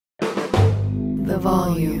the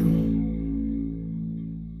volume.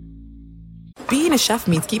 Being a chef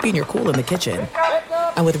means keeping your cool in the kitchen.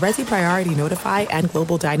 And with Resi Priority Notify and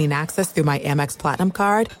Global Dining Access through my Amex Platinum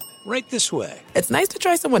card, right this way. It's nice to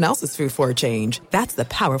try someone else's food for a change. That's the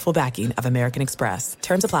powerful backing of American Express.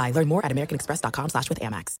 Terms apply. Learn more at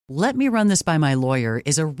americanexpress.com/withAmex. Let me run this by my lawyer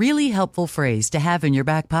is a really helpful phrase to have in your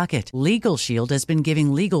back pocket. Legal Shield has been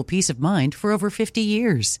giving legal peace of mind for over 50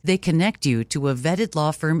 years. They connect you to a vetted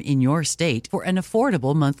law firm in your state for an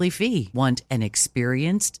affordable monthly fee. Want an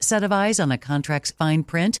experienced set of eyes on a contract's fine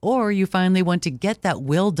print? Or you finally want to get that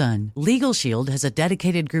will done? Legal Shield has a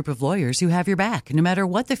dedicated group of lawyers who have your back, no matter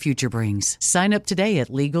what the future brings. Sign up today at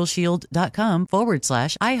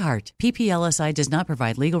LegalShield.com/iHeart. PPLSI does not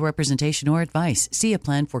provide legal representation or advice. See a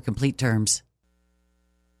plan for complete terms.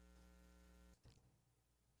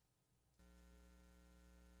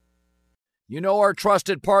 You know our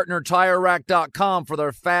trusted partner TireRack.com for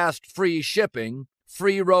their fast, free shipping,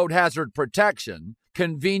 free road hazard protection,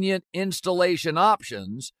 convenient installation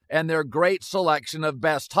options, and their great selection of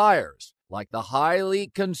best tires, like the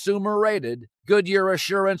highly consumer-rated Goodyear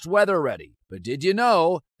Assurance Weather Ready. But did you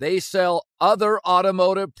know they sell other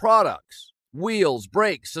automotive products? Wheels,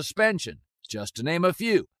 brakes, suspension, just to name a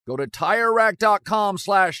few. Go to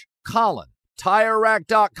TireRack.com/Colin.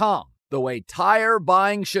 TireRack.com, the way tire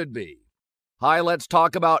buying should be. Hi, let's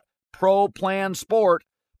talk about Pro Plan Sport.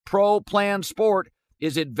 Pro Plan Sport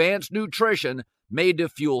is advanced nutrition made to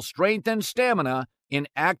fuel strength and stamina in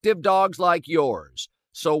active dogs like yours.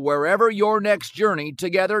 So wherever your next journey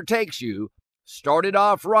together takes you, start it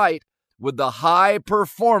off right with the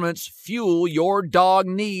high-performance fuel your dog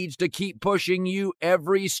needs to keep pushing you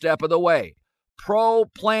every step of the way. Pro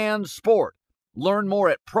Plan Sport. Learn more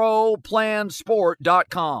at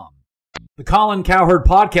ProPlansport.com. The Colin Cowherd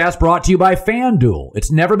Podcast brought to you by FanDuel.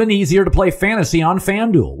 It's never been easier to play fantasy on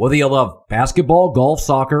FanDuel. Whether you love basketball, golf,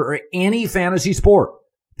 soccer, or any fantasy sport,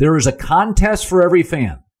 there is a contest for every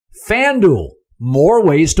fan. FanDuel. More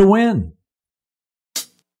ways to win.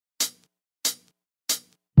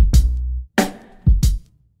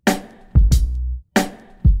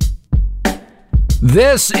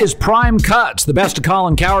 This is Prime Cuts, the Best of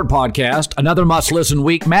Colin Cowherd podcast. Another must-listen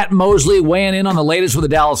week. Matt Mosley weighing in on the latest with the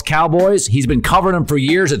Dallas Cowboys. He's been covering them for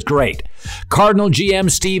years. It's great. Cardinal GM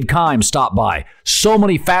Steve Keim stopped by. So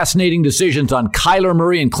many fascinating decisions on Kyler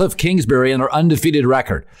Murray and Cliff Kingsbury and their undefeated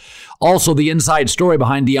record. Also, the inside story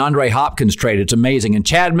behind DeAndre Hopkins' trade. It's amazing. And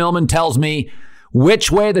Chad Millman tells me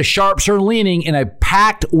which way the Sharps are leaning in a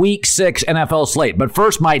packed Week 6 NFL slate. But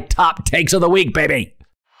first, my top takes of the week, baby.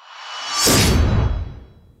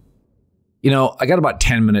 You know, I got about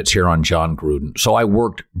 10 minutes here on John Gruden. So I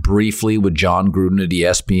worked briefly with John Gruden at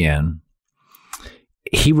ESPN.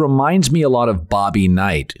 He reminds me a lot of Bobby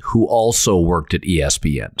Knight, who also worked at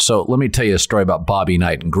ESPN. So let me tell you a story about Bobby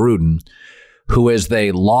Knight and Gruden, who, as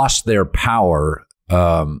they lost their power,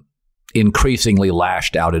 increasingly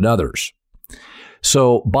lashed out at others.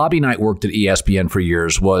 So Bobby Knight worked at ESPN for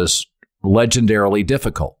years, was legendarily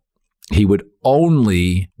difficult. He would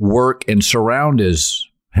only work and surround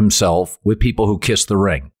himself with people who kissed the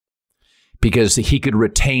ring because he could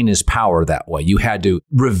retain his power that way. You had to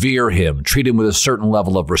revere him, treat him with a certain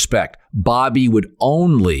level of respect. Bobby would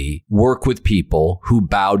only work with people who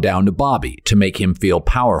bowed down to Bobby to make him feel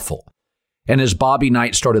powerful. And as Bobby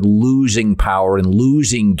Knight started losing power and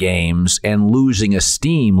losing games and losing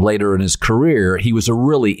esteem later in his career, he was a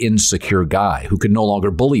really insecure guy who could no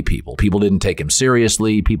longer bully people. People didn't take him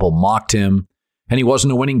seriously. People mocked him. And he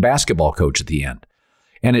wasn't a winning basketball coach at the end.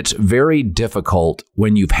 And it's very difficult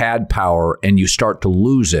when you've had power and you start to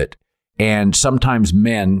lose it. And sometimes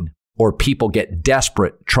men or people get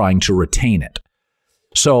desperate trying to retain it.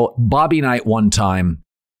 So Bobby Knight, one time,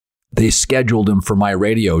 they scheduled him for my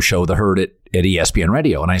radio show, The Herd, at ESPN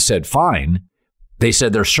Radio. And I said, fine. They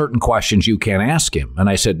said, there's certain questions you can't ask him. And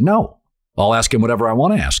I said, no, I'll ask him whatever I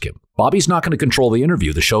want to ask him. Bobby's not going to control the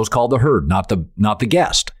interview. The show's called The Herd, not the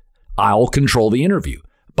guest. I'll control the interview.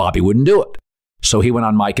 Bobby wouldn't do it. So he went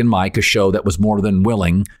on Mike and Mike, a show that was more than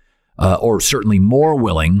willing, or certainly more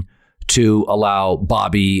willing, to allow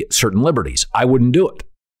Bobby certain liberties. I wouldn't do it.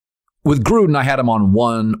 With Gruden, I had him on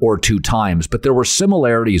 1 or 2 times, but there were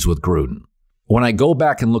similarities with Gruden. When I go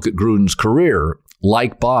back and look at Gruden's career,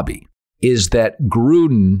 like Bobby, is that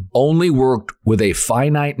Gruden only worked with a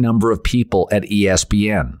finite number of people at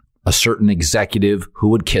ESPN, a certain executive who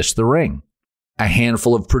would kiss the ring, a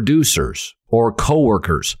handful of producers or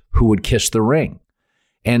coworkers who would kiss the ring.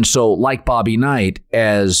 And so, like Bobby Knight,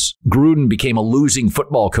 as Gruden became a losing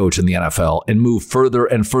football coach in the NFL and moved further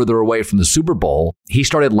and further away from the Super Bowl, he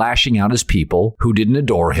started lashing out at people who didn't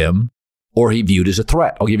adore him or he viewed as a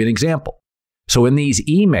threat. I'll give you an example. So in these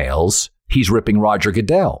emails, he's ripping Roger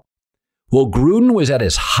Goodell. Well, Gruden was at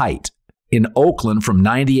his height in Oakland from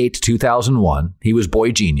 98 to 2001. He was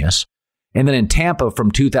boy genius. And then in Tampa from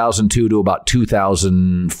 2002 to about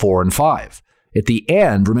 2004 and 5. At the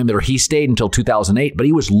end, remember, he stayed until 2008, but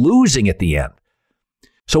he was losing at the end.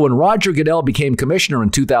 So when Roger Goodell became commissioner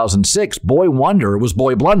in 2006, boy wonder was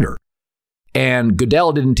boy blunder. And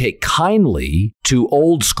Goodell didn't take kindly to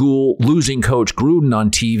old school losing coach Gruden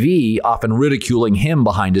on TV, often ridiculing him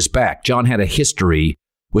behind his back. John had a history,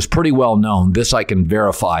 was pretty well known. This I can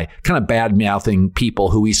verify, kind of bad-mouthing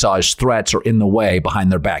people who he saw as threats or in the way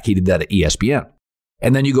behind their back. He did that at ESPN.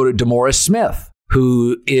 And then you go to DeMaurice Smith,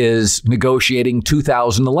 who is negotiating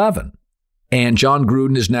 2011. And John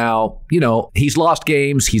Gruden is now, he's lost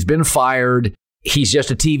games. He's been fired. He's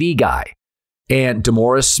just a TV guy. And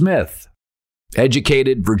DeMaurice Smith,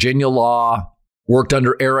 educated, Virginia law, worked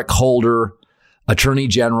under Eric Holder, attorney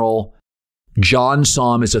general. John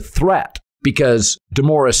saw him as a threat because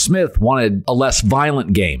DeMaurice Smith wanted a less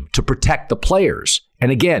violent game to protect the players.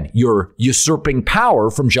 And again, you're usurping power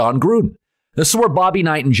from John Gruden. This is where Bobby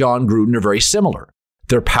Knight and John Gruden are very similar.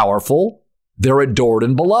 They're powerful. They're adored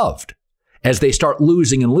and beloved. As they start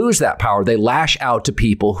losing and lose that power, they lash out to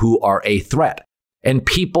people who are a threat. And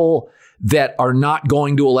people that are not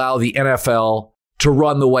going to allow the NFL to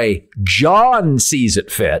run the way John sees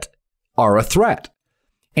it fit are a threat.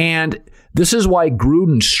 And this is why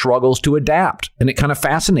Gruden struggles to adapt. And it kind of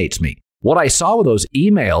fascinates me. What I saw with those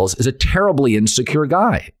emails is a terribly insecure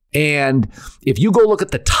guy. And if you go look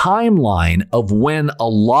at the timeline of when a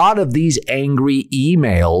lot of these angry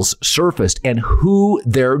emails surfaced and who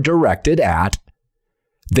they're directed at,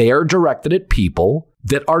 they are directed at people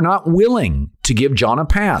that are not willing to give John a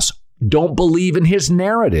pass, don't believe in his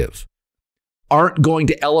narrative, aren't going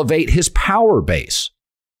to elevate his power base.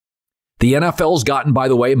 The NFL's gotten, by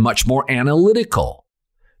the way, much more analytical.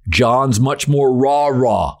 John's much more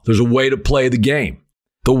rah-rah. There's a way to play the game.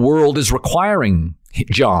 The world is requiring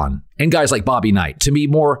John and guys like Bobby Knight to be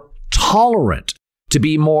more tolerant, to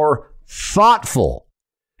be more thoughtful.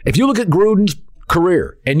 If you look at Gruden's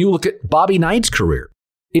career and you look at Bobby Knight's career,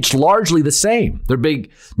 it's largely the same. They're big,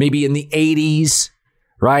 maybe in the 80s,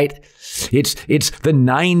 right? It's the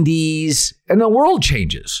 90s, and the world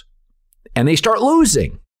changes. And they start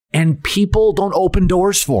losing. And people don't open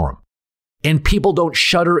doors for them. And people don't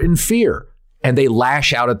shudder in fear. And they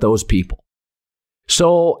lash out at those people.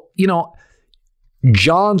 So,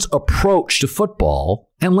 John's approach to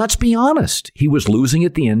football, and let's be honest, he was losing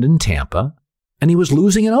at the end in Tampa, and he was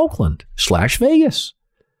losing in Oakland/Vegas.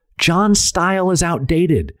 John's style is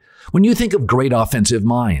outdated. When you think of great offensive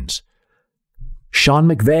minds, Sean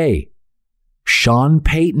McVay, Sean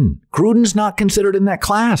Payton, Gruden's not considered in that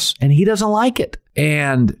class, and he doesn't like it.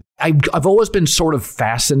 And I've always been sort of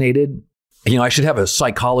fascinated. I should have a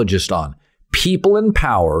psychologist on. People in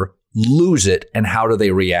power lose it, and how do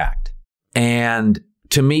they react? And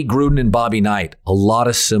to me, Gruden and Bobby Knight, a lot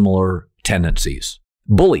of similar tendencies.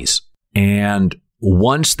 Bullies. And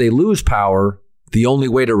once they lose power, the only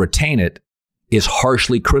way to retain it is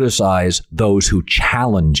harshly criticize those who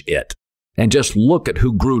challenge it. And just look at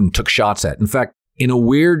who Gruden took shots at. In fact, in a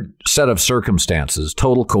weird set of circumstances,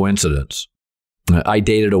 total coincidence, I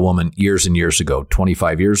dated a woman years and years ago,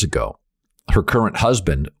 25 years ago. Her current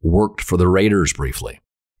husband worked for the Raiders briefly.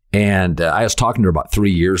 And I was talking to her about 3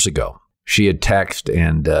 years ago. She had texted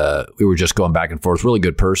and we were just going back and forth. Really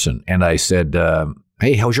good person. And I said,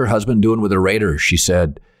 hey, how's your husband doing with the Raiders? She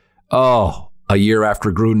said, a year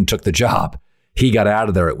after Gruden took the job, he got out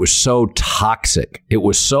of there. It was so toxic. It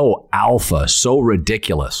was so alpha, so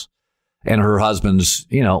ridiculous. And her husband's,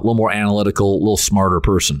 a little more analytical, a little smarter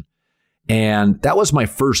person. And that was my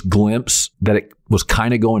first glimpse that it was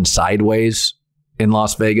kind of going sideways in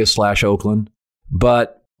Las Vegas/Oakland,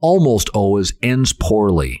 but almost always ends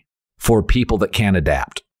poorly for people that can't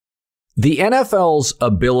adapt. The NFL's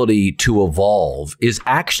ability to evolve is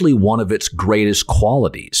actually one of its greatest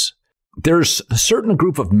qualities. There's a certain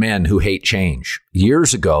group of men who hate change.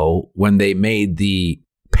 Years ago, when they made the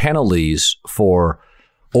penalties for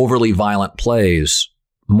overly violent plays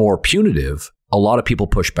more punitive, a lot of people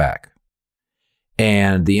pushed back.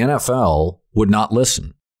 And the NFL would not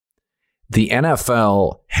listen. The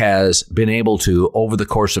NFL has been able to, over the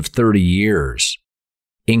course of 30 years,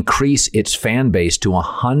 increase its fan base to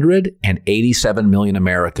 187 million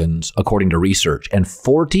Americans, according to research, and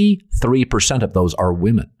 43% of those are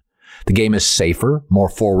women. The game is safer, more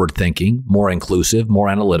forward-thinking, more inclusive, more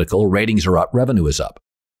analytical. Ratings are up, revenue is up.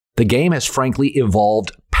 The game has frankly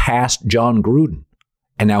evolved past John Gruden,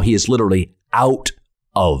 and now he is literally out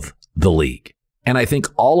of the league. And I think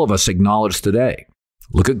all of us acknowledge today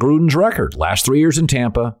Look at Gruden's record. Last 3 years in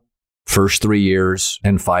Tampa, first 3 years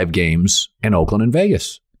and 5 games in Oakland and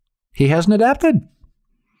Vegas. He hasn't adapted.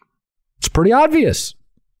 It's pretty obvious.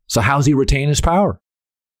 So how's he retain his power?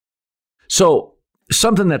 So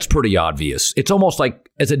something that's pretty obvious. It's almost like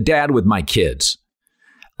as a dad with my kids,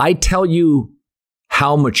 I tell you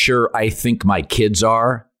how mature I think my kids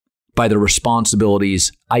are by the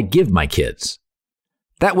responsibilities I give my kids.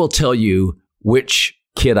 That will tell you which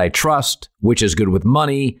kid I trust, which is good with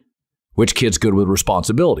money, which kid's good with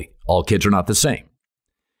responsibility. All kids are not the same.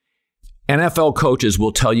 NFL coaches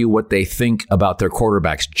will tell you what they think about their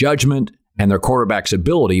quarterback's judgment and their quarterback's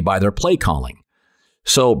ability by their play calling.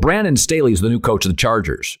 So Brandon Staley is the new coach of the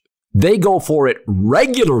Chargers. They go for it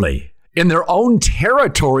regularly in their own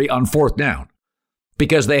territory on fourth down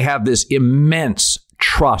because they have this immense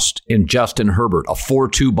trust in Justin Herbert, a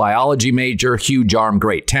 4.2 biology major, huge arm,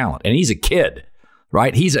 great talent. And he's a kid,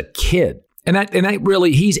 right? He's a kid. And that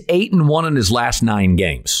really, he's 8-1 in his last 9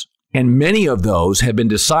 games. And many of those have been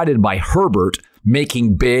decided by Herbert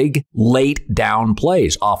making big, late down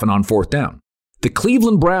plays, often on fourth down. The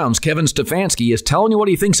Cleveland Browns' Kevin Stefanski is telling you what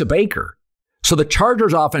he thinks of Baker. So the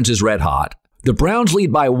Chargers' offense is red hot. The Browns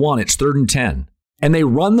lead by 1. It's 3rd and 10. And they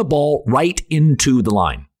run the ball right into the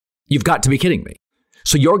line. You've got to be kidding me.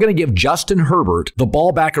 So you're going to give Justin Herbert the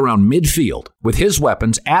ball back around midfield with his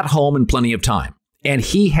weapons at home in plenty of time. And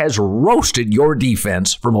he has roasted your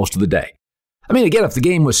defense for most of the day. I mean, again, if the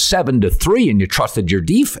game was 7-3 and you trusted your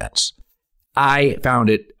defense, I found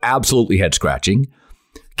it absolutely head-scratching.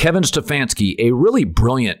 Kevin Stefanski, a really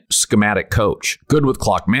brilliant schematic coach, good with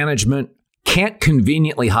clock management, can't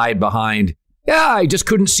conveniently hide behind, I just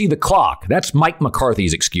couldn't see the clock. That's Mike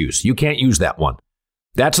McCarthy's excuse. You can't use that one.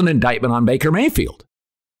 That's an indictment on Baker Mayfield.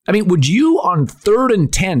 I mean, would you on 3rd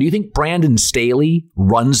and 10, do you think Brandon Staley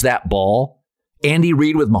runs that ball? Andy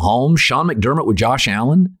Reid with Mahomes, Sean McDermott with Josh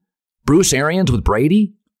Allen, Bruce Arians with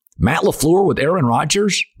Brady, Matt LaFleur with Aaron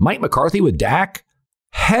Rodgers, Mike McCarthy with Dak?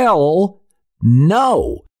 Hell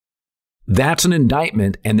no. That's an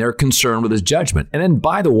indictment, and they're concerned with his judgment. And then,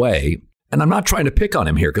 by the way, and I'm not trying to pick on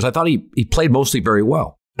him here because I thought he played mostly very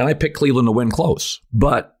well, and I picked Cleveland to win close.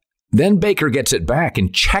 But then Baker gets it back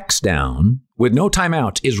and checks down with no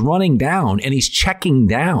timeouts, is running down, and he's checking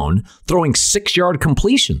down, throwing 6-yard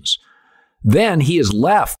completions. Then he is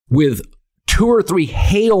left with 2 or 3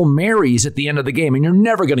 Hail Marys at the end of the game, and you're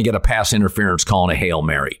never going to get a pass interference call on a Hail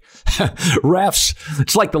Mary. Refs,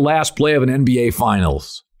 it's like the last play of an NBA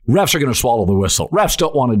Finals. Refs are going to swallow the whistle. Refs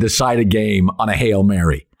don't want to decide a game on a Hail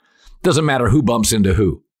Mary. Doesn't matter who bumps into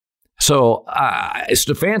who. So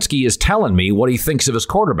Stefanski is telling me what he thinks of his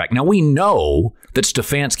quarterback. Now, we know that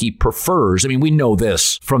Stefanski prefers, we know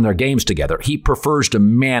this from their games together, he prefers to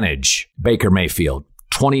manage Baker Mayfield,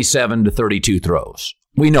 27 to 32 throws.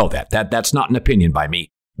 We know that. That's not an opinion by me.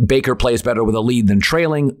 Baker plays better with a lead than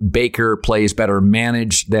trailing. Baker plays better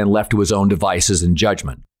managed than left to his own devices and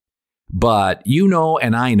judgment. But you know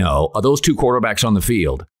and I know, of those 2 quarterbacks on the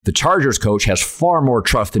field, the Chargers coach has far more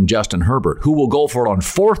trust than Justin Herbert, who will go for it on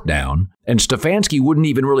 4th down, and Stefanski wouldn't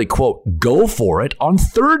even really, quote, go for it on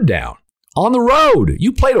 3rd down. On the road.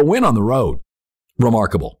 You play to win on the road.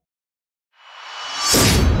 Remarkable.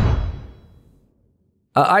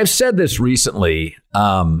 I've said this recently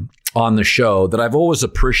on the show that I've always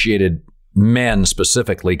appreciated men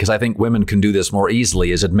specifically, because I think women can do this more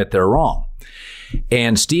easily, is admit they're wrong.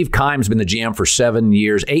 And Steve Keim's been the GM for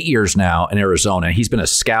 8 years now in Arizona. He's been a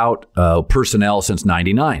scout personnel since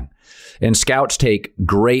 99. And scouts take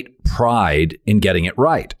great pride in getting it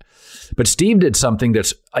right. But Steve did something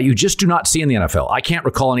that's you just do not see in the NFL. I can't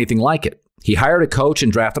recall anything like it. He hired a coach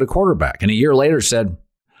and drafted a quarterback. And a year later said,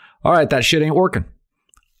 all right, that shit ain't working.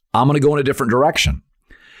 I'm going to go in a different direction.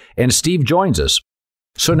 And Steve joins us.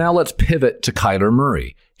 So now let's pivot to Kyler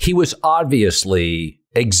Murray. He was obviously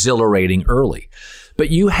exhilarating early, but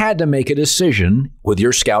you had to make a decision with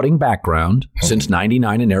your scouting background since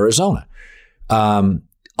 99 in Arizona.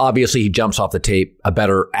 Obviously, he jumps off the tape a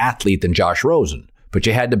better athlete than Josh Rosen, but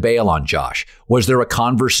you had to bail on Josh. Was there a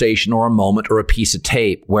conversation or a moment or a piece of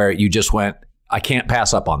tape where you just went, I can't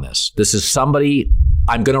pass up on this? This is somebody,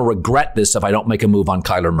 I'm going to regret this if I don't make a move on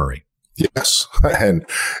Kyler Murray. Yes. And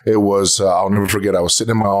it was, I'll never forget, I was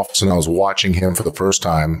sitting in my office and I was watching him for the first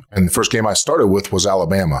time. And the first game I started with was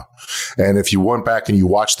Alabama. And if you went back and you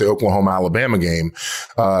watched the Oklahoma-Alabama game,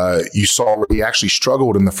 you saw where he actually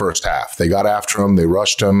struggled in the first half. They got after him. They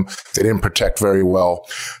rushed him. They didn't protect very well.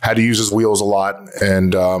 Had to use his wheels a lot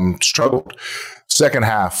and struggled. Second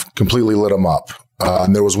half completely lit him up.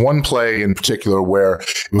 And there was one play in particular where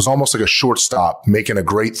it was almost like a shortstop making a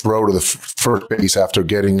great throw to the first base after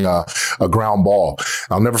getting a ground ball.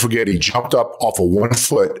 I'll never forget, he jumped up off of 1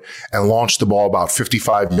 foot and launched the ball about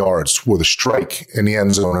 55 yards with a strike in the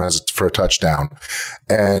end zone for a touchdown.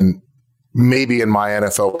 And maybe in my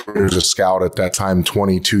NFL career as a scout at that time,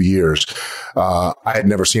 22 years, I had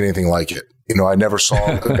never seen anything like it. I never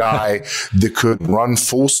saw a guy that could run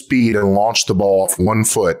full speed and launch the ball off 1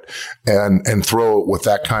 foot and throw it with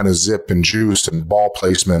that kind of zip and juice and ball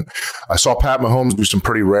placement. I saw Pat Mahomes do some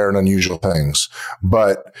pretty rare and unusual things,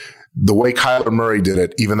 but the way Kyler Murray did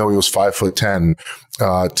it, even though he was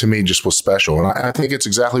 5'10", to me just was special. And I think it's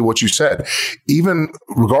exactly what you said. Even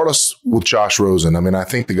regardless with Josh Rosen, I mean, I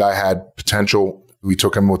think the guy had potential. We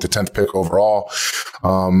took him with the 10th pick overall.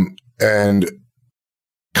 And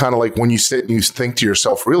kind of like when you sit and you think to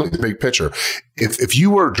yourself, really the big picture, if you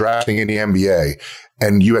were drafting in the NBA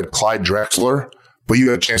and you had Clyde Drexler, but you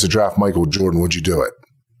had a chance to draft Michael Jordan, would you do it?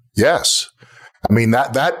 Yes. I mean,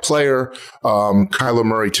 that player, Kyler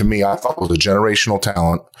Murray, to me, I thought was a generational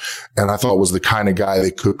talent, and I thought was the kind of guy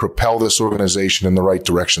that could propel this organization in the right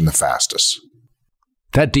direction the fastest.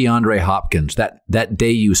 That DeAndre Hopkins, that day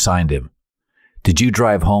you signed him, did you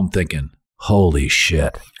drive home thinking, holy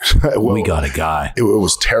shit, well, we got a guy? It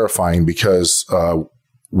was terrifying because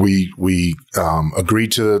we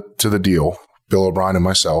agreed to the deal, Bill O'Brien and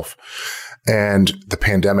myself, and the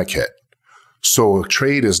pandemic hit. So a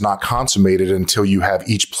trade is not consummated until you have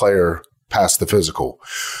each player pass the physical.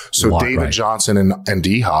 So David Johnson and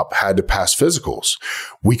D-Hop had to pass physicals.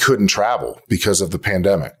 We couldn't travel because of the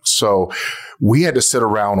pandemic. So we had to sit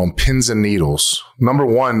around on pins and needles. Number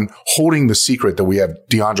one, holding the secret that we have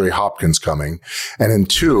DeAndre Hopkins coming. And then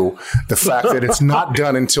two, the fact that it's not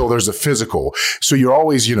done until there's a physical. So you're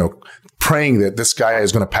always, praying that this guy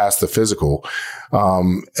is going to pass the physical.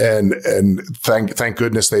 And thank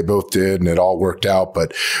goodness they both did and it all worked out.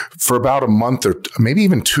 But for about a month or maybe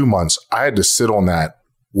even 2 months, I had to sit on that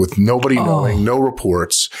with nobody knowing, no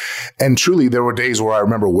reports. And truly, there were days where I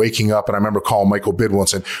remember waking up and I remember calling Michael Bidwell and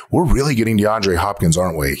saying, we're really getting DeAndre Hopkins,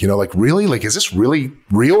 aren't we? Really? Is this really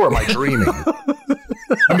real or am I dreaming?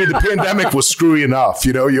 I mean, the pandemic was screwy enough.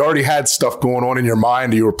 You already had stuff going on in your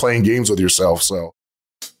mind. You were playing games with yourself. So.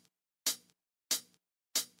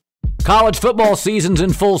 College football season's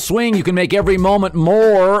in full swing. You can make every moment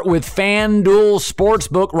more with FanDuel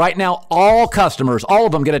Sportsbook. Right now, all customers, all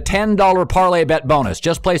of them, get a $10 parlay bet bonus.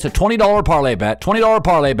 Just place a $20 parlay bet,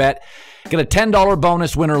 get a $10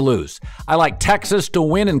 bonus, win or lose. I like Texas to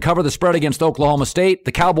win and cover the spread against Oklahoma State.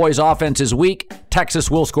 The Cowboys' offense is weak. Texas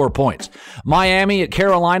will score points. Miami at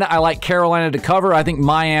Carolina. I like Carolina to cover. I think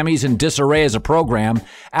Miami's in disarray as a program.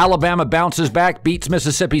 Alabama bounces back, beats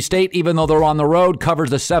Mississippi State, even though they're on the road, covers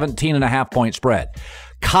the 17.5-point spread.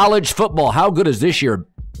 College football, how good has this year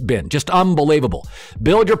been? Just unbelievable.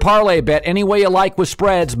 Build your parlay bet any way you like with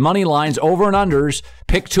spreads, money lines, over and unders.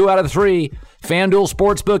 Pick 2 out of 3. FanDuel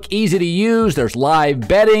Sportsbook, easy to use. There's live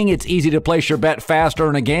betting. It's easy to place your bet faster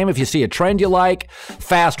in a game if you see a trend you like.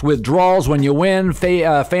 Fast withdrawals when you win.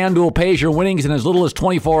 FanDuel pays your winnings in as little as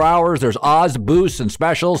 24 hours. There's odds, boosts, and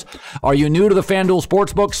specials. Are you new to the FanDuel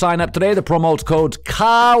Sportsbook? Sign up today. The promo code's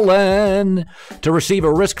Colin to receive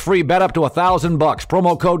a risk-free bet up to $1,000.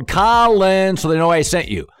 Promo code Colin so they know I sent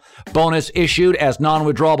you. Bonus issued as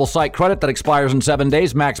non-withdrawable site credit that expires in 7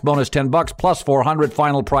 days. Max bonus $10 plus $400.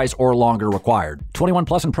 Final price or longer required. 21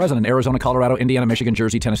 plus and present in Arizona, Colorado, Indiana, Michigan,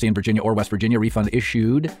 Jersey, Tennessee, and Virginia or West Virginia. Refund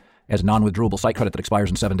issued as non-withdrawable site credit that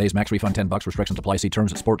expires in 7 days. Max refund $10. Restrictions apply. See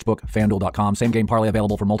terms at sportsbookfanduel.com. Same game parlay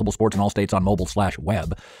available for multiple sports in all states on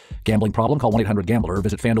mobile/web. Gambling problem? Call 1-800-GAMBLER.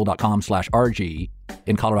 Visit fanduel.com/RG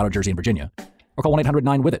in Colorado, Jersey, and Virginia. Or call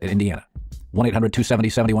 1-800-9-WITH-IT in Indiana.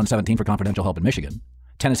 1-800-270-7117 for confidential help in Michigan.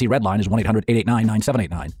 Tennessee Red Line is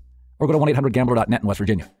 1-800-889-9789. Or go to 1-800-GAMBLER.net in West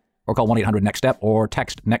Virginia. Or call 1-800-NEXT-STEP or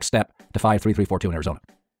text NEXT-STEP to 53342 in Arizona.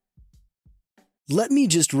 Let me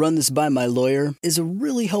just run this by my lawyer is a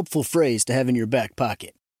really helpful phrase to have in your back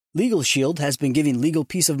pocket. Legal Shield has been giving legal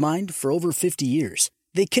peace of mind for over 50 years.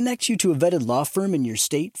 They connect you to a vetted law firm in your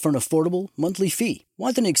state for an affordable monthly fee.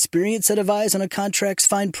 Want an experienced set of eyes on a contract's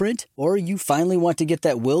fine print? Or you finally want to get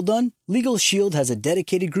that will done? Legal Shield has a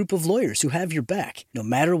dedicated group of lawyers who have your back, no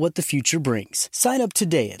matter what the future brings. Sign up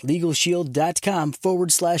today at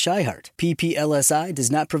LegalShield.com/iHeart. PPLSI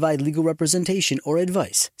does not provide legal representation or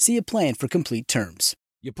advice. See a plan for complete terms.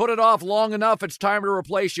 You put it off long enough, it's time to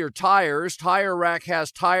replace your tires. Tire Rack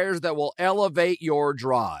has tires that will elevate your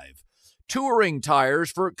drive. Touring tires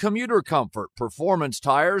for commuter comfort, performance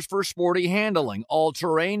tires for sporty handling,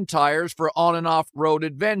 all-terrain tires for on- and off-road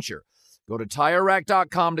adventure. Go to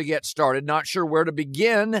TireRack.com to get started. Not sure where to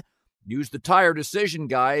begin? Use the Tire Decision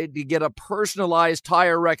Guide to get a personalized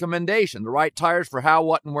tire recommendation, the right tires for how,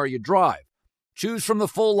 what, and where you drive. Choose from the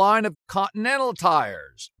full line of Continental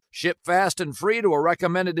tires. Ship fast and free to a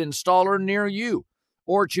recommended installer near you.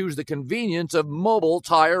 Or choose the convenience of mobile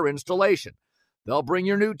tire installation. They'll bring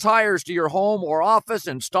your new tires to your home or office,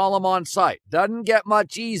 install them on site. Doesn't get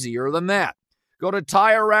much easier than that. Go to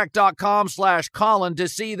TireRack.com/Colin to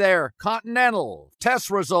see their Continental test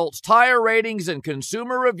results, tire ratings, and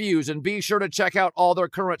consumer reviews, and be sure to check out all their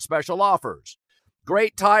current special offers.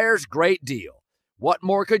 Great tires, great deal. What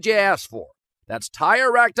more could you ask for? That's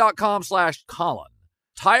TireRack.com/Colin.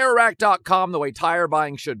 TireRack.com, the way tire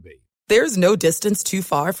buying should be. There's no distance too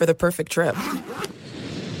far for the perfect trip.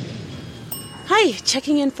 Hi,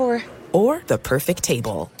 checking in for... Or the perfect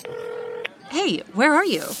table. Hey, where are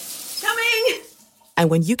you? Coming! And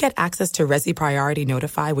when you get access to Resi Priority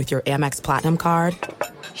Notify with your Amex Platinum card...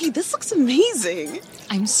 Hey, this looks amazing.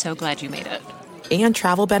 I'm so glad you made it. And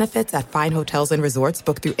travel benefits at fine hotels and resorts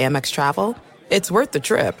booked through Amex Travel, it's worth the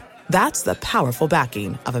trip. That's the powerful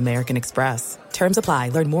backing of American Express. Terms apply.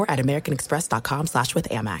 Learn more at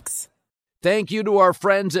americanexpress.com/withAmex. Thank you to our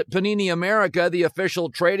friends at Panini America, the official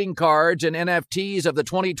trading cards and NFTs of the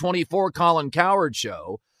 2024 Colin Cowherd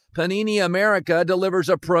Show. Panini America delivers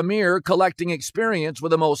a premier collecting experience with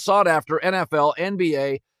the most sought-after NFL,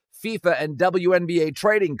 NBA, FIFA, and WNBA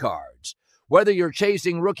trading cards. Whether you're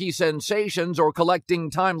chasing rookie sensations or collecting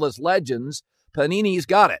timeless legends, Panini's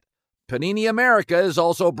got it. Panini America is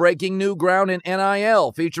also breaking new ground in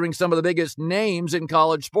NIL, featuring some of the biggest names in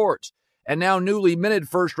college sports. And now newly minted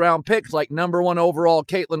first-round picks like number 1 overall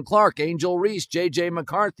Caitlin Clark, Angel Reese, J.J.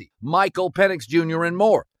 McCarthy, Michael Penix Jr., and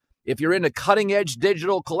more. If you're into cutting-edge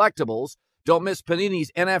digital collectibles, don't miss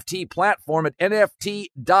Panini's NFT platform at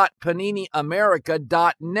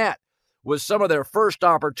nft.paniniamerica.net with some of their first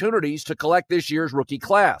opportunities to collect this year's rookie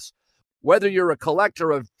class. Whether you're a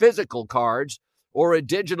collector of physical cards or a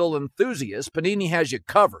digital enthusiast, Panini has you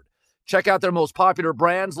covered. Check out their most popular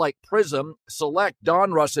brands like Prism, Select,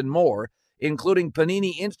 Donruss, and more, including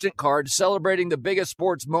Panini Instant Cards celebrating the biggest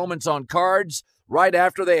sports moments on cards right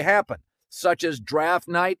after they happen, such as Draft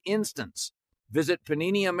Night Instants. Visit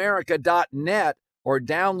PaniniAmerica.net or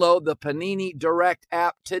download the Panini Direct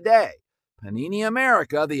app today. Panini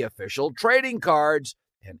America, the official trading cards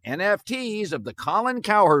and NFTs of the Colin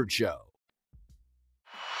Cowherd Show.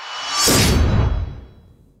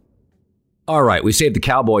 All right, we saved the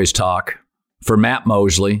Cowboys talk for Matt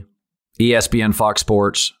Mosley, ESPN, Fox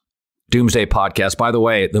Sports, Doomsday Podcast. By the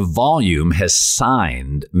way, the Volume has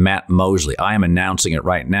signed Matt Mosley. I am announcing it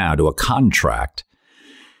right now to a contract.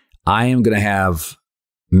 I am going to have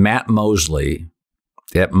Matt Mosley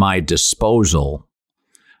at my disposal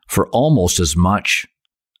for almost as much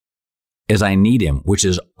as I need him, which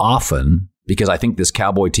is often because I think this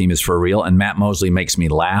Cowboy team is for real, and Matt Mosley makes me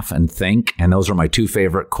laugh and think, and those are my two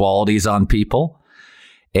favorite qualities on people.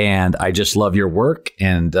 And I just love your work,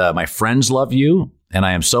 and my friends love you, and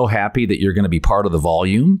I am so happy that you're going to be part of the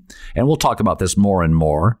Volume. And we'll talk about this more and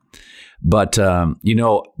more. But, you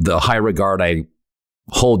know, the high regard I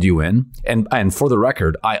hold you in. And for the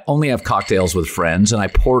record, I only have cocktails with friends, and I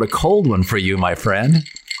poured a cold one for you, my friend.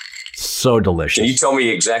 So delicious. Can you tell me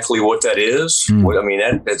exactly what that is? What, I mean,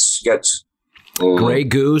 that's Grey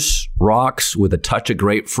Goose, rocks with a touch of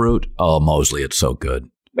grapefruit. Oh, Mosley, it's so good.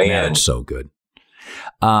 Man, it's so good.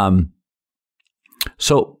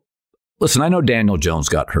 So, listen, I know Daniel Jones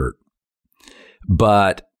got hurt,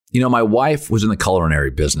 but, you know, my wife was in the culinary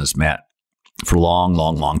business, Matt, for a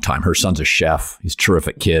long time. Her son's a chef. He's a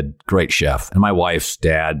terrific kid, great chef. And my wife's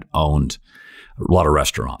dad owned a lot of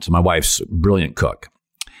restaurants. My wife's a brilliant cook.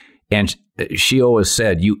 And she always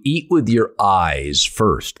said, you eat with your eyes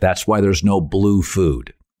first. That's why there's no blue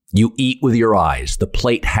food. You eat with your eyes. The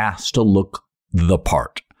plate has to look the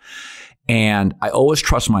part. And I always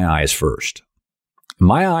trust my eyes first.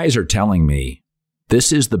 My eyes are telling me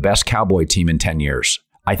this is the best Cowboy team in 10 years.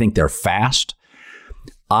 I think they're fast.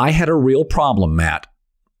 I had a real problem, Matt,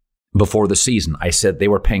 before the season. I said they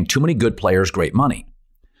were paying too many good players great money.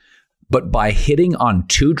 But by hitting on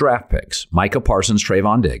 2 draft picks, Micah Parsons,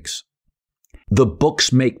 Trayvon Diggs, the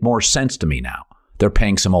books make more sense to me now. They're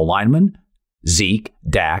paying some O-linemen, Zeke,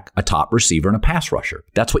 Dak, a top receiver, and a pass rusher.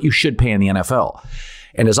 That's what you should pay in the NFL.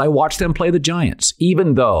 And as I watched them play the Giants,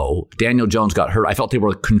 even though Daniel Jones got hurt, I felt they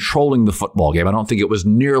were controlling the football game. I don't think it was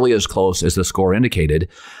nearly as close as the score indicated.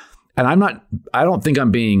 And I don't think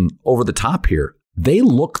I'm being over the top here. They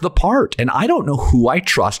look the part. And I don't know who I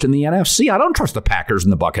trust in the NFC. I don't trust the Packers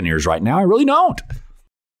and the Buccaneers right now. I really don't.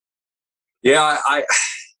 Yeah,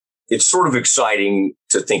 it's sort of exciting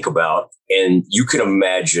to think about. And you can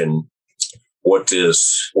imagine what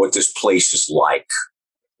this place is like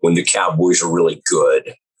when the Cowboys are really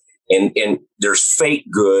good. And there's fake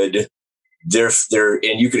good.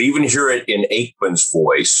 And you could even hear it in Aikman's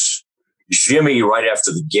voice. Jimmy, right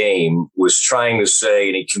after the game, was trying to say,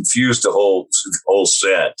 and he confused the whole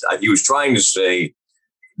set. He was trying to say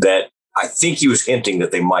that I think he was hinting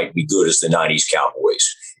that they might be good as the 90s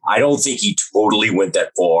Cowboys. I don't think he totally went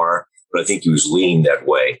that far, but I think he was leaning that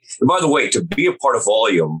way. And by the way, to be a part of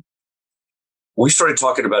Volume, we started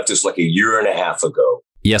talking about this like a year and a half ago.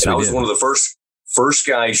 Yes, and I was one of the first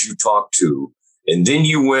guys you talked to. And then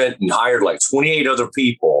you went and hired like 28 other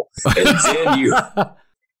people. And then you...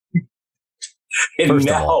 and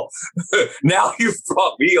now you've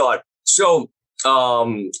brought me on. So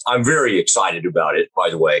I'm very excited about it, by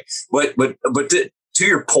the way. But to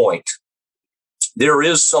your point, there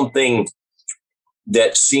is something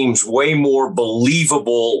that seems way more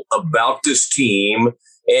believable about this team.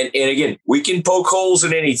 And again, we can poke holes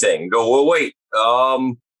in anything. Go, well, wait,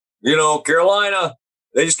 Carolina,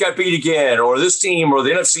 they just got beat again, or this team, or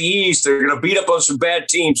the NFC East, they're going to beat up on some bad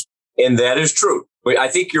teams. And that is true. But I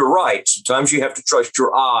think you're right. Sometimes you have to trust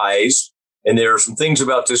your eyes. And there are some things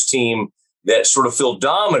about this team that sort of feel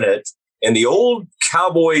dominant. And the old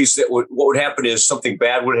Cowboys, what would happen is something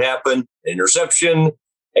bad would happen, an interception,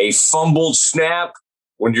 a fumbled snap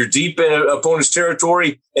when you're deep in an opponent's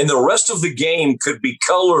territory, and the rest of the game could be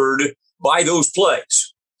colored by those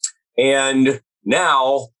plays. And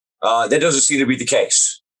now that doesn't seem to be the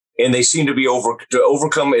case. And they seem to be to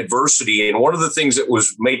overcome adversity. And one of the things that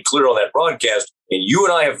was made clear on that broadcast, and you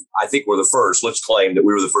and I think we're the first, let's claim that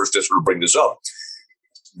we were the first to sort of bring this up.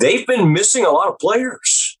 They've been missing a lot of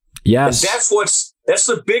players. Yes. And that's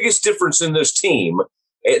the biggest difference in this team.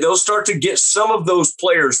 And they'll start to get some of those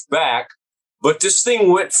players back. But this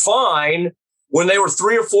thing went fine when they were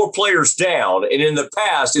 3 or 4 players down. And in the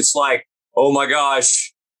past, it's like, oh my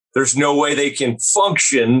gosh, there's no way they can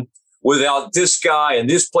function without this guy and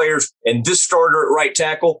this players and this starter at right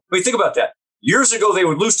tackle. I mean, think about that. Years ago, they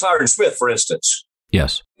would lose Tyron Smith, for instance.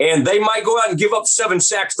 Yes. And they might go out and give up 7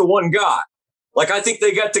 sacks to one guy. Like I think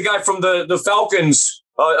they got the guy from the Falcons,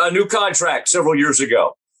 a new contract several years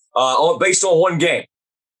ago, based on one game.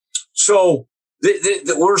 So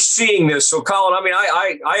we're seeing this. So, Colin, I mean,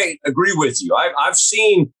 I agree with you. I've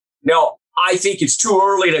seen now. I think it's too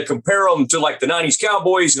early to compare them to like the 90s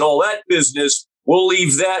Cowboys and all that business. We'll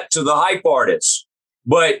leave that to the hype artists.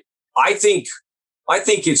 But I think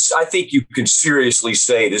you can seriously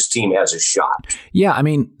say this team has a shot. Yeah, I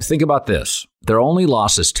mean, think about this. Their only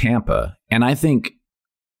loss is Tampa, and I think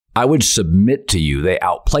I would submit to you they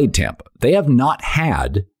outplayed Tampa. They have not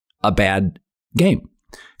had a bad game.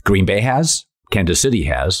 Green Bay has. Kansas City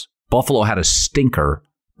has. Buffalo had a stinker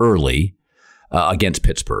early against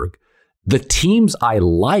Pittsburgh. The teams I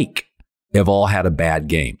like have all had a bad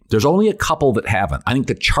game. There's only a couple that haven't. I think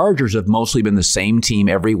the Chargers have mostly been the same team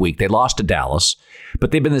every week. They lost to Dallas,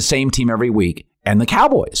 but they've been the same team every week. And the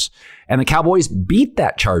Cowboys. And the Cowboys beat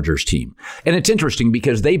that Chargers team. And it's interesting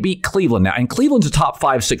because they beat Cleveland now. And Cleveland's a top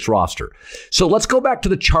 5-6 roster. So let's go back to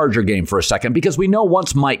the Charger game for a second, because we know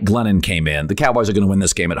once Mike Glennon came in, the Cowboys are going to win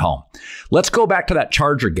this game at home. Let's go back to that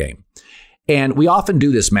Charger game. And we often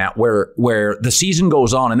do this, Matt, where the season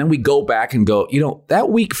goes on and then we go back and go, that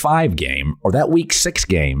week 5 game or that week 6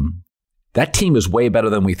 game, that team is way better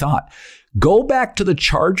than we thought. Go back to the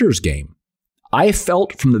Chargers game. I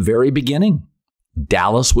felt from the very beginning,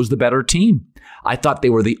 Dallas was the better team. I thought they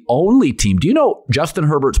were the only team. Do you know Justin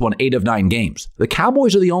Herbert's won 8 of 9 games? The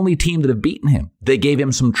Cowboys are the only team that have beaten him. They gave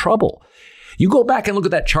him some trouble. You go back and look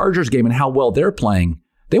at that Chargers game and how well they're playing.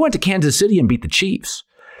 They went to Kansas City and beat the Chiefs.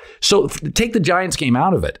 So take the Giants game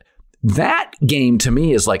out of it. That game to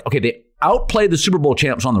me is like, okay, they outplayed the Super Bowl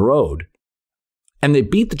champs on the road and they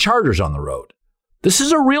beat the Chargers on the road. This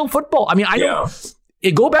is a real football. I mean,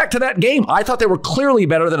 go back to that game. I thought they were clearly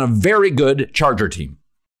better than a very good Charger team.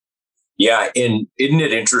 Yeah, and isn't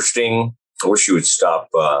it interesting? I wish you would stop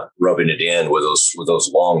rubbing it in with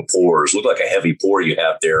those long pours. Look like a heavy pour you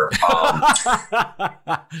have there.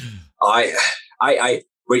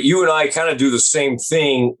 But you and I kind of do the same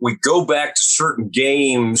thing. We go back to certain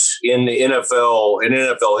games in the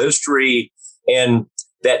NFL history, and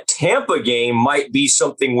that Tampa game might be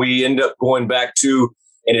something we end up going back to.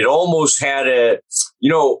 And it almost had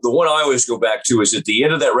the one I always go back to is at the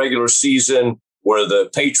end of that regular season where the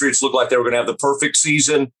Patriots looked like they were going to have the perfect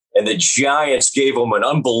season, and the Giants gave them an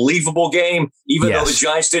unbelievable game, even though the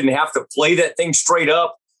Giants didn't have to play that thing straight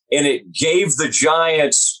up. And it gave the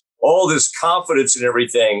Giants all this confidence and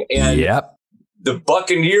everything. And the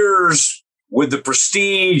Buccaneers, with the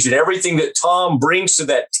prestige and everything that Tom brings to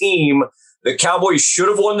that team, the Cowboys should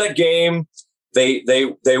have won that game. They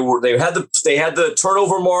had the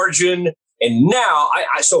turnover margin, and now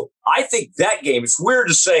I think that game. It's weird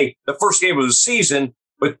to say the first game of the season,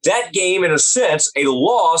 but that game, in a sense, a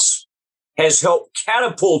loss has helped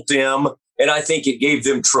catapult them, and I think it gave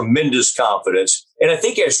them tremendous confidence. And I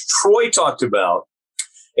think, as Troy talked about,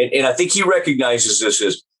 and I think he recognizes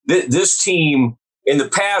this team. In the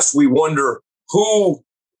past, we wonder who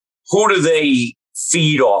do they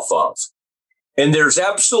feed off of, and there's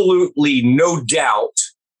absolutely no doubt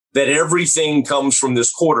that everything comes from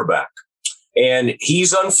this quarterback, and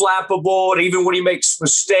he's unflappable, and even when he makes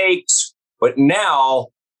mistakes. But now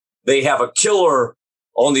they have a killer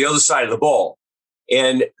on the other side of the ball,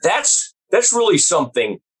 and that's really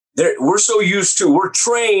something that we're so used to. We're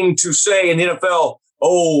trained to say in the NFL,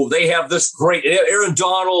 oh, they have this great Aaron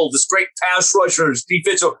Donald, this great pass rushers,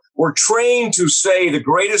 defense. So we're trained to say the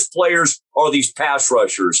greatest players are these pass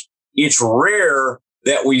rushers. It's rare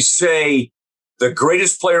that we say the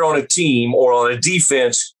greatest player on a team or on a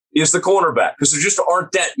defense is the cornerback, because there just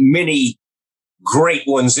aren't that many great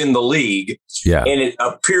ones in the league. Yeah. And it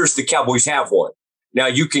appears the Cowboys have one. Now,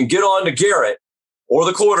 you can get on to Garrett or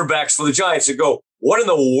the quarterbacks for the Giants and go, what in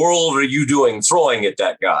the world are you doing throwing at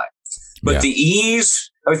that guy? But the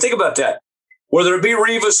ease, I mean, think about that. Whether it be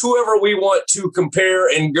Revis, whoever we want to compare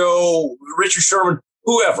and go, Richard Sherman,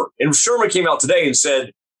 whoever. And Sherman came out today and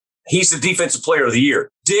said he's the defensive player of the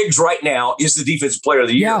year. Diggs right now is the defensive player of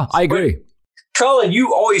the year. Yeah, I agree. But, Colin,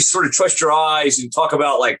 you always sort of trust your eyes and talk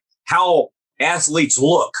about like how athletes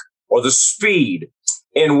look or the speed.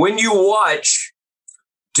 And when you watch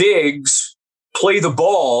Diggs play the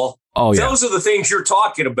ball, those are the things you're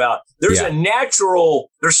talking about. There's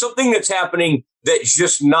there's something that's happening that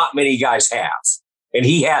just not many guys have, and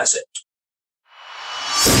he has it.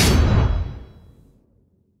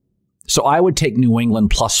 So I would take New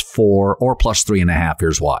England +4 or +3.5.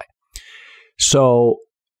 Here's why. So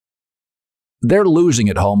they're losing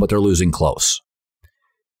at home, but they're losing close.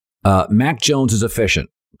 Mac Jones is efficient,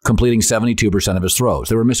 completing 72% of his throws.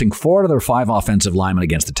 They were missing 4 out of their 5 offensive linemen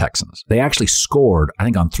against the Texans. They actually scored, I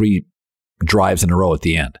think, on 3 drives in a row at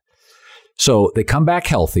the end. So they come back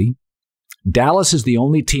healthy. Dallas is the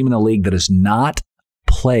only team in the league that has not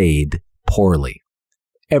played poorly.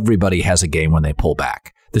 Everybody has a game when they pull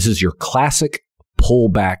back. This is your classic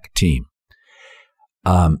pullback team.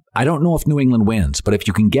 I don't know if New England wins, but if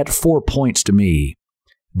you can get 4 points to me,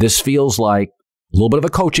 this feels like a little bit of a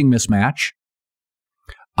coaching mismatch.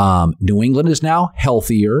 New England is now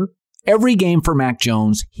healthier. Every game for Mac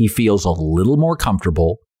Jones, he feels a little more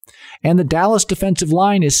comfortable. And the Dallas defensive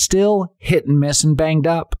line is still hit and miss and banged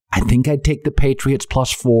up. I think I'd take the Patriots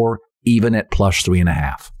 +4, even at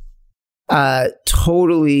 +3.5.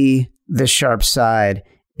 Totally the sharp side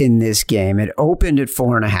in this game. It opened at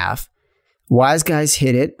 4.5. Wise guys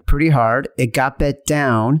hit it pretty hard. It got bet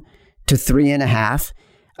down to 3.5.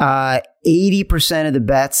 80% of the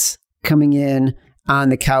bets coming in on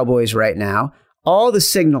the Cowboys right now. All the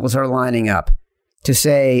signals are lining up to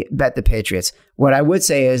say bet the Patriots. What I would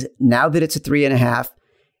say is now that it's a 3.5,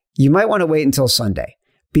 you might want to wait until Sunday,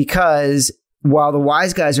 because while the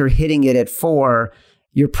wise guys are hitting it at 4,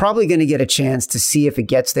 you're probably going to get a chance to see if it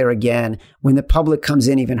gets there again when the public comes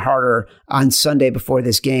in even harder on Sunday before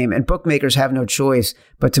this game. And bookmakers have no choice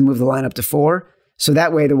but to move the line up to 4. So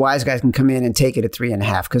that way the wise guys can come in and take it at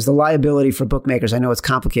 3.5, because the liability for bookmakers, I know it's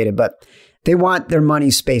complicated, but they want their money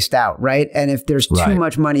spaced out, right? And if there's too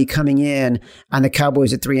much money coming in on the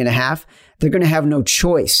Cowboys at 3.5, they're going to have no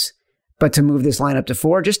choice but to move this line up to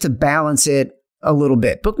 4 just to balance it a little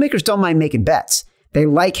bit. Bookmakers don't mind making bets. They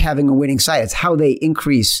like having a winning side. It's how they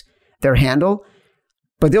increase their handle.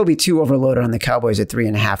 But they'll be too overloaded on the Cowboys at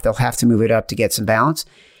 3.5. They'll have to move it up to get some balance.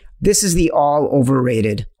 This is the all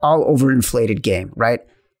overrated, all overinflated game, right?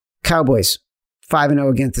 Cowboys 5-0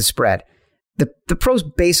 against the spread. The pros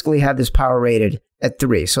basically have this power rated at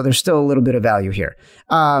 3, so there's still a little bit of value here.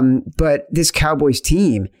 But this Cowboys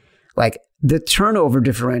team, like the turnover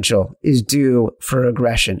differential is due for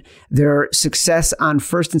aggression. Their success on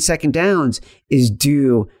first and second downs is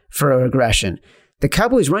due for aggression. The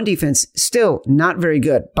Cowboys' run defense still not very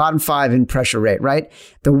good. Bottom 5 in pressure rate, right?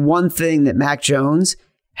 The one thing that Mac Jones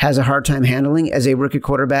has a hard time handling as a rookie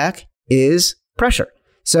quarterback is pressure.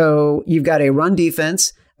 So you've got a run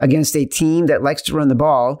defense against a team that likes to run the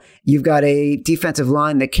ball. You've got a defensive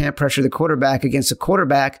line that can't pressure the quarterback against a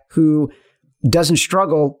quarterback who doesn't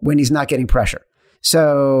struggle when he's not getting pressure.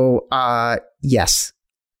 So, yes,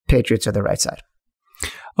 Patriots are the right side.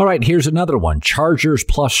 All right, here's another one. Chargers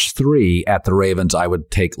 +3 at the Ravens. I would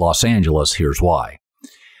take Los Angeles. Here's why.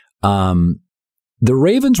 The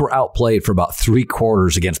Ravens were outplayed for about 3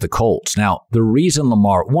 quarters against the Colts. Now,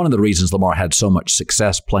 one of the reasons Lamar had so much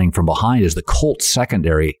success playing from behind is the Colts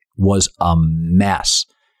secondary was a mess.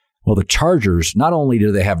 Well, the Chargers, not only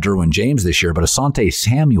do they have Derwin James this year, but Asante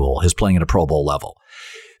Samuel is playing at a Pro Bowl level.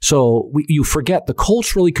 So you forget the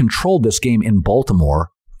Colts really controlled this game in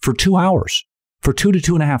Baltimore for 2 hours, for 2 to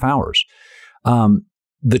 2.5 hours.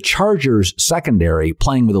 The Chargers secondary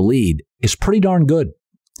playing with a lead is pretty darn good.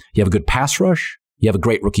 You have a good pass rush. You have a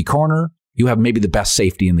great rookie corner. You have maybe the best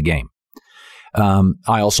safety in the game. I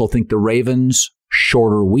also think the Ravens,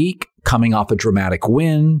 shorter week, coming off a dramatic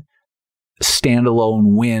win,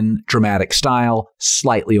 standalone win, dramatic style,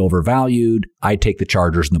 slightly overvalued. I take the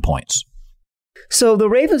Chargers and the points. So the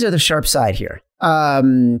Ravens are the sharp side here.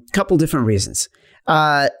 Couple different reasons.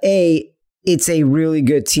 It's a really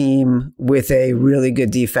good team with a really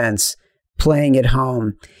good defense playing at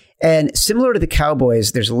home. And similar to the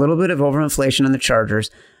Cowboys, there's a little bit of overinflation on the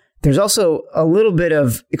Chargers. There's also a little bit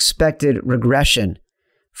of expected regression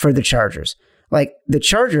for the Chargers. Like, the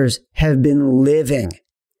Chargers have been living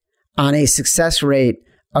on a success rate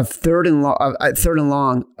of third and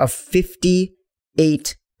long of 58%.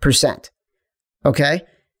 Okay?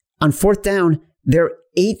 On fourth down, they're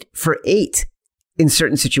 8 for 8 in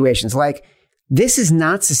certain situations. Like, this is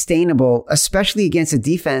not sustainable, especially against a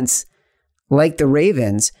defense like the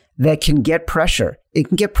Ravens that can get pressure. It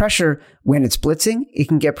can get pressure when it's blitzing. It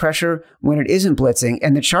can get pressure when it isn't blitzing.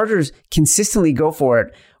 And the Chargers consistently go for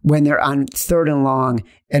it when they're on third and long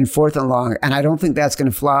and fourth and long. And I don't think that's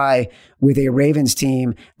going to fly with a Ravens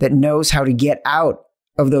team that knows how to get out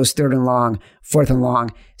of those third and long, fourth and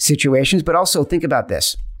long situations. But also think about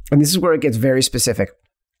this. And this is where it gets very specific.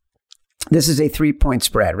 This is a 3-point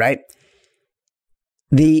spread, right?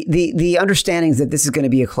 The understanding is that this is going to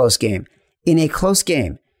be a close game. In a close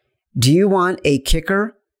game, do you want a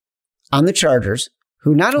kicker on the Chargers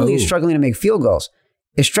who not only is struggling to make field goals,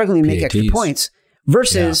 is struggling to make extra points,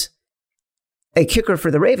 versus a kicker for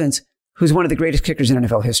the Ravens who's one of the greatest kickers in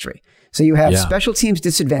NFL history? So you have special teams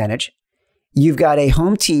disadvantage. You've got a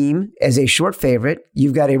home team as a short favorite.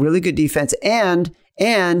 You've got a really good defense, and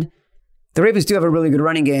the Ravens do have a really good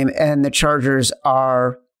running game, and the Chargers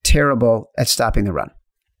are terrible at stopping the run.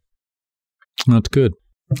 That's good.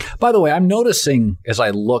 By the way, I'm noticing as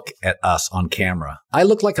I look at us on camera, I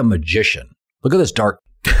look like a magician. Look at this dark.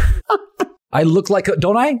 I look like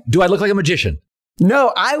don't I? Do I look like a magician?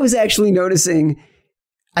 No, I was actually noticing,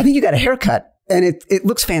 I think you got a haircut and it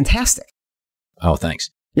looks fantastic. Oh, thanks.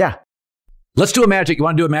 Yeah. Let's do a magic. You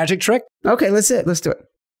want to do a magic trick? Okay, let's do it.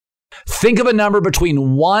 Think of a number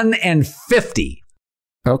between 1 and 50.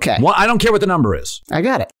 Okay. I don't care what the number is. I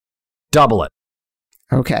got it. Double it.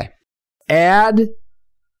 Okay. Add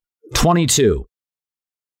 22.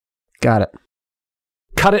 Got it.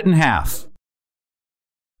 Cut it in half.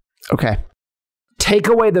 Okay. Take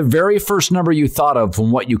away the very first number you thought of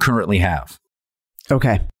from what you currently have.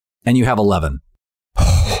 Okay. And you have 11.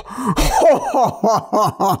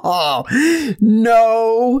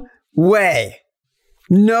 No way.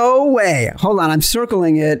 No way. Hold on. I'm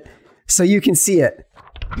circling it so you can see it.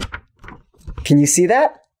 Can you see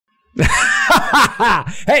that?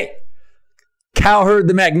 Hey, Cowherd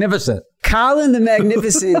the Magnificent. Colin the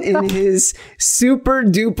Magnificent in his super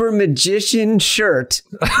duper magician shirt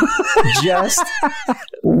just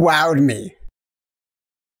wowed me.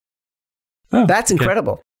 Oh, that's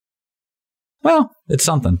incredible. Okay. Well, it's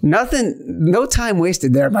something. No time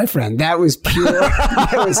wasted there, my friend. That was pure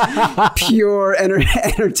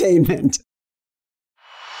entertainment.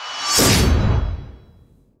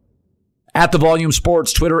 At The Volume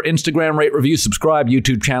Sports, Twitter, Instagram, rate, review, subscribe,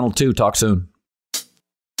 YouTube channel 2. Talk soon.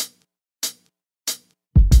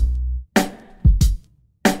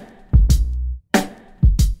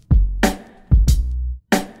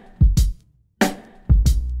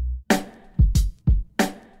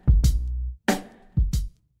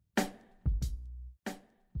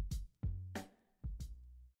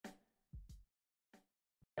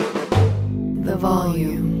 The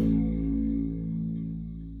Volume.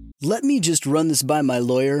 "Let me just run this by my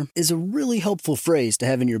lawyer" is a really helpful phrase to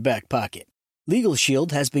have in your back pocket. Legal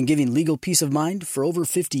Shield has been giving legal peace of mind for over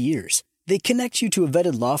 50 years. They connect you to a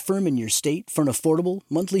vetted law firm in your state for an affordable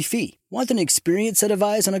monthly fee. Want an experienced set of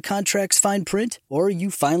eyes on a contract's fine print? Or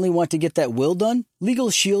you finally want to get that will done?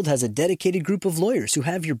 Legal Shield has a dedicated group of lawyers who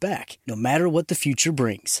have your back, no matter what the future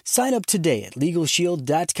brings. Sign up today at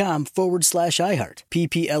LegalShield.com/iHeart.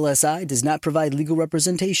 PPLSI does not provide legal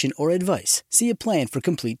representation or advice. See a plan for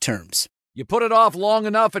complete terms. You put it off long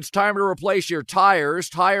enough, it's time to replace your tires.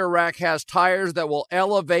 Tire Rack has tires that will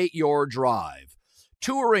elevate your drive.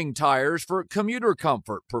 touring tires for commuter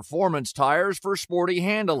comfort, performance tires for sporty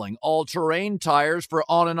handling, all-terrain tires for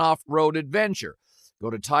on- and off-road adventure. Go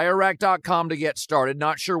to TireRack.com to get started.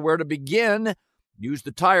 Not sure where to begin? Use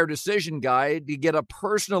the Tire Decision Guide to get a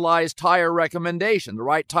personalized tire recommendation, the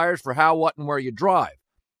right tires for how, what, and where you drive.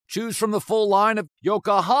 Choose from the full line of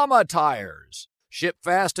Yokohama tires. Ship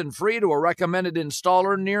fast and free to a recommended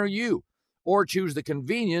installer near you. Or choose the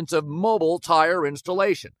convenience of mobile tire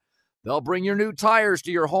installation. They'll bring your new tires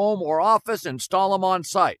to your home or office, install them on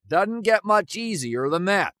site. Doesn't get much easier than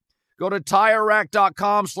that. Go to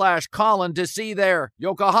TireRack.com/Colin to see their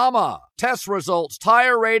Yokohama test results,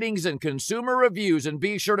 tire ratings, and consumer reviews, and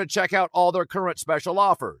be sure to check out all their current special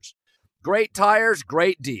offers. Great tires,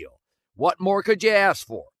 great deal. What more could you ask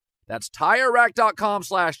for? That's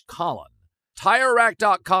TireRack.com/Colin.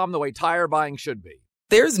 TireRack.com, the way tire buying should be.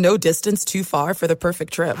 There's no distance too far for the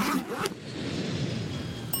perfect trip.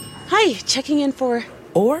 Hi, checking in for...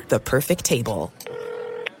 Or the perfect table.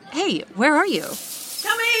 Hey, where are you?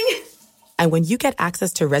 Coming! And when you get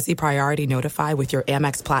access to Resi Priority Notify with your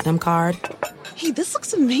Amex Platinum card... Hey, this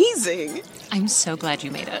looks amazing. I'm so glad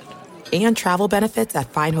you made it. And travel benefits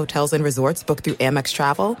at fine hotels and resorts booked through Amex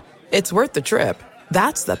Travel, it's worth the trip.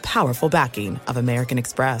 That's the powerful backing of American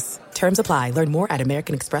Express. Terms apply. Learn more at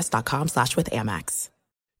americanexpress.com/withAmex.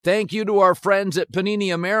 Thank you to our friends at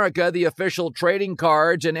Panini America, the official trading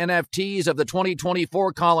cards and NFTs of the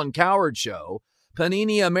 2024 Colin Cowherd Show.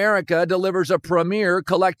 Panini America delivers a premier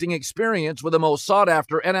collecting experience with the most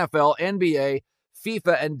sought-after NFL, NBA,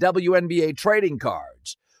 FIFA, and WNBA trading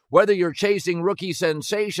cards. Whether you're chasing rookie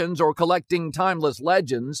sensations or collecting timeless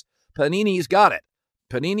legends, Panini's got it.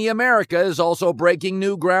 Panini America is also breaking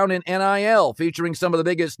new ground in NIL, featuring some of the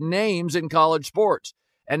biggest names in college sports.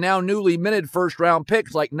 And now newly minted first-round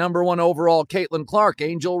picks like number 1 overall Caitlin Clark,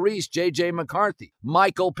 Angel Reese, J.J. McCarthy,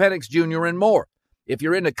 Michael Penix Jr., and more. If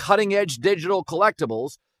you're into cutting-edge digital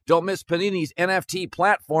collectibles, don't miss Panini's NFT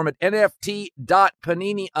platform at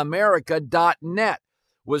nft.paniniamerica.net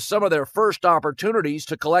with some of their first opportunities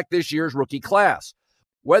to collect this year's rookie class.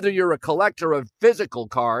 Whether you're a collector of physical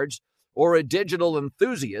cards or a digital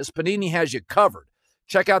enthusiast, Panini has you covered.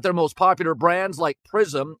 Check out their most popular brands like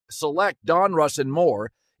Prism, Select, Donruss, and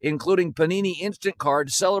more, including Panini Instant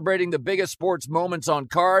Cards celebrating the biggest sports moments on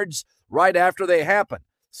cards right after they happen,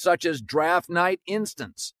 such as Draft Night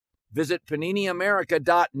Instants. Visit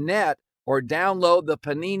PaniniAmerica.net or download the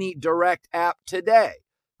Panini Direct app today.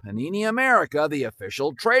 Panini America, the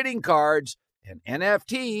official trading cards and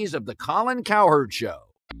NFTs of the Colin Cowherd Show.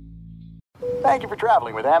 Thank you for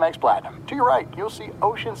traveling with Amex Platinum. To your right, you'll see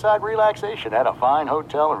oceanside relaxation at a fine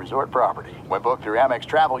hotel and resort property. When booked through Amex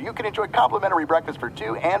Travel, you can enjoy complimentary breakfast for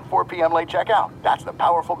 2 and 4 p.m. late checkout. That's the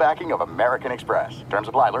powerful backing of American Express. Terms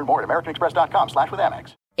apply. Learn more at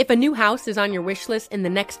americanexpress.com/withAmex. If a new house is on your wish list in the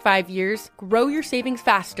next 5 years, grow your savings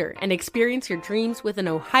faster and experience your dreams with an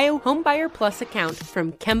Ohio Homebuyer Plus account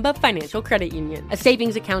from Kemba Financial Credit Union. A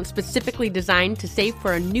savings account specifically designed to save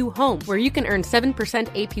for a new home where you can earn 7%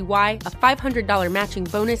 APY, a $500 matching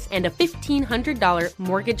bonus, and a $1,500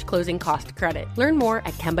 mortgage closing cost credit. Learn more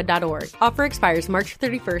at Kemba.org. Offer expires March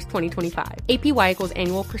 31st, 2025. APY equals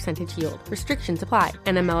annual percentage yield. Restrictions apply.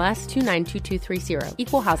 NMLS 292230.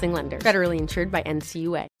 Equal housing lender. Federally insured by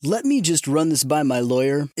NCUA. "Let me just run this by my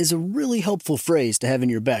lawyer" is a really helpful phrase to have in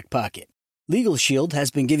your back pocket. Legal Shield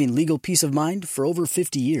has been giving legal peace of mind for over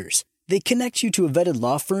 50 years. They connect you to a vetted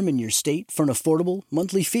law firm in your state for an affordable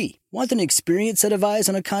monthly fee. Want an experienced set of eyes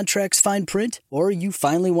on a contract's fine print? Or you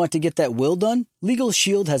finally want to get that will done? Legal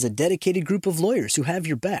Shield has a dedicated group of lawyers who have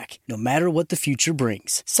your back, no matter what the future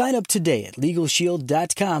brings. Sign up today at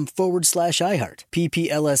LegalShield.com/iHeart.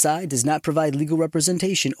 PPLSI does not provide legal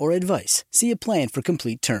representation or advice. See a plan for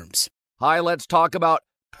complete terms. Hi, let's talk about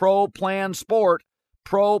Pro Plan Sport.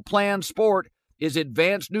 Pro Plan Sport is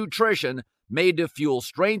advanced nutrition made to fuel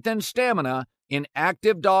strength and stamina in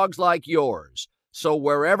active dogs like yours. So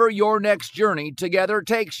wherever your next journey together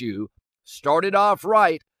takes you, start it off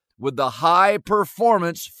right with the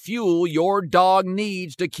high-performance fuel your dog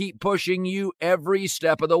needs to keep pushing you every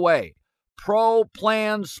step of the way. Pro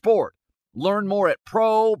Plan Sport. Learn more at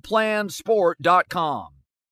ProPlansport.com.